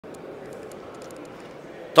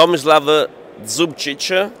Tomislav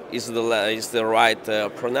Zubcic is the right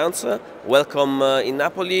pronounce. Welcome in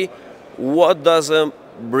Napoli. What does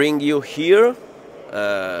bring you here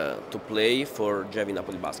to play for GeVi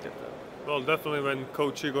Napoli Basket? Well, definitely when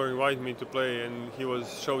Coach Igor invited me to play and he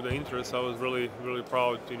showed the interest, I was really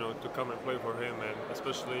proud, to come and play for him. And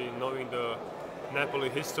especially knowing the Napoli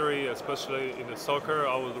history, especially in the soccer,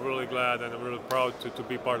 I was really glad and really proud to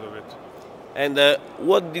be part of it. And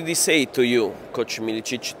what did he say to you, Coach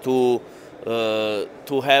Milicic,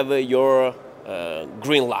 to have your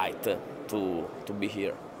green light to be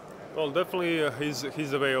here? Well, definitely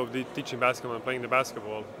he's a way of teaching basketball and playing the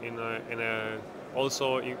basketball,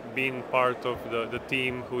 also being part of the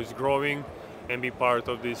team who is growing and be part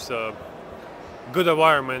of this good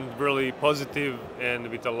environment, really positive and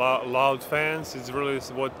with a loud fans. It's really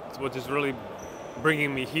what is really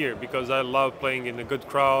bringing me here, because I love playing in a good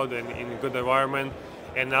crowd and in a good environment,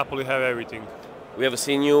 and Napoli have everything. We have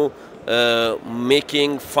seen you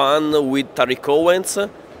making fun with Tariq Owens,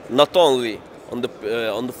 not only on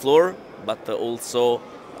the floor but also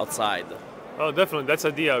outside. Oh, definitely, that's the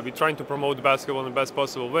idea. We're trying to promote basketball in the best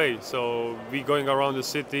possible way. So we're going around the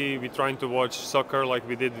city, we're trying to watch soccer like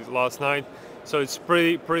we did last night. So it's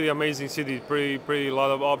pretty amazing city, pretty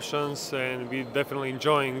lot of options, and we're definitely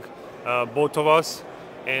enjoying both of us.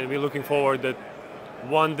 And we're looking forward that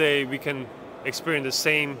one day we can experience the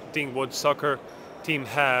same thing what soccer team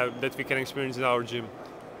have that we can experience in our gym.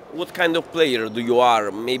 What kind of player do you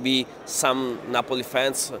are? Maybe some Napoli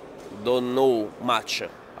fans don't know much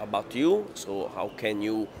about you, so how can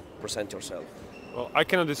you present yourself? Well, I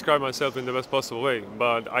cannot describe myself in the best possible way,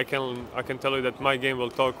 but I can tell you that my game will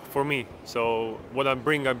talk for me. So what I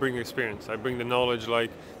bring experience. I bring the knowledge like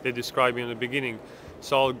they described in the beginning.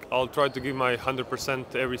 So I'll try to give my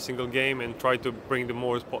 100% every single game and try to bring the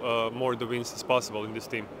more the wins as possible in this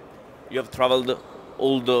team. You have traveled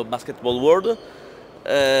all the basketball world.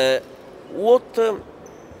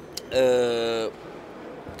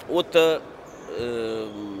 What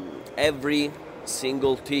every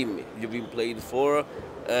single team you've been played for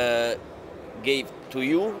gave to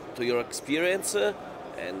you, to your experience,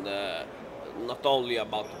 and not only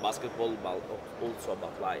about basketball but also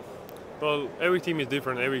about life? Well, every team is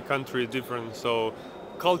different, every country is different. So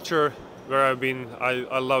culture, where I've been,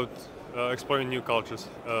 I loved exploring new cultures,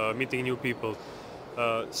 meeting new people.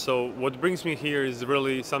 So what brings me here is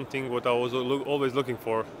really something what I was always looking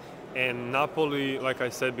for. And Napoli, like I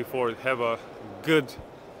said before, have a good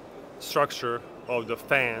structure of the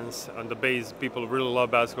fans and the base. People really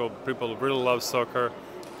love basketball, people really love soccer,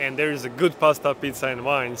 and there is a good pasta, pizza and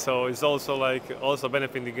wine, so it's also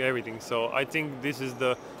benefiting everything. So I think this is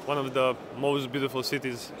one of the most beautiful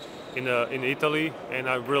cities in Italy, and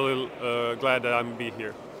I'm really glad that I'm be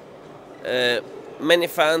here. Many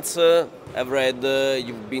fans have read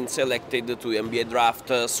you've been selected to NBA draft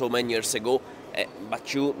so many years ago,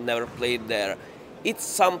 but you never played there. It's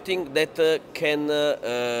something that can,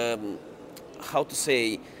 how to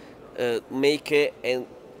say, make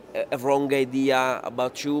a wrong idea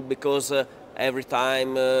about you, because every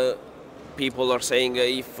time people are saying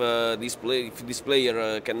if this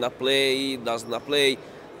player cannot play, does not play,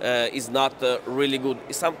 is not really good.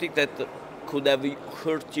 It's something that could have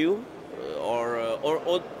hurt you, or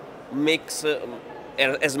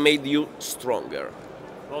has made you stronger.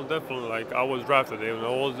 Well, definitely. Like I was drafted,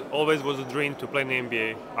 always was a dream to play in the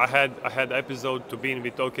NBA. I had episode to be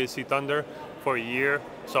with OKC Thunder for a year.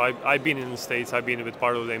 So I've been in the States. I've been with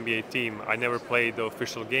part of the NBA team. I never played the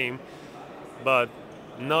official game, but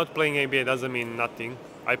not playing NBA doesn't mean nothing.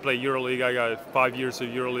 I play EuroLeague. I got 5 years of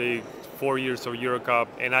EuroLeague, 4 years of Eurocup,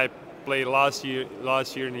 and I played last year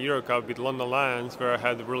in the Eurocup with London Lions, where I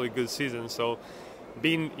had a really good season. So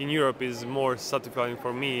being in Europe is more satisfying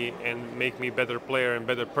for me and make me a better player and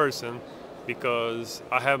better person, because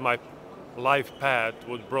I have my life path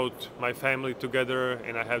what brought my family together,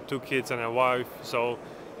 and I have 2 kids and a wife. So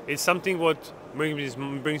it's something what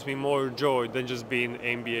brings me more joy than just being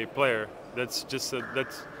an NBA player. That's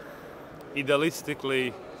that's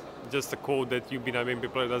idealistically just a quote that you've been an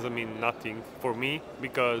NBA player doesn't mean nothing for me,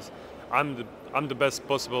 because I'm the best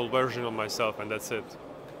possible version of myself, and that's it.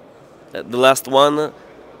 The last one,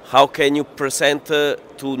 how can you present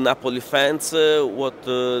to Napoli fans? What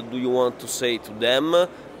do you want to say to them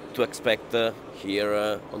to expect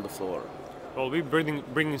here on the floor? Well, we're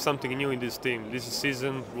bringing something new in this team. This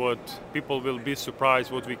season, what people will be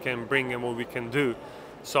surprised what we can bring and what we can do.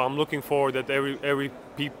 So I'm looking forward that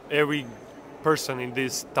every person in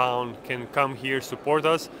this town can come here, support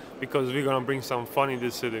us, because we're gonna bring some fun in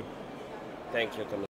this city. Thank you, Tomislav.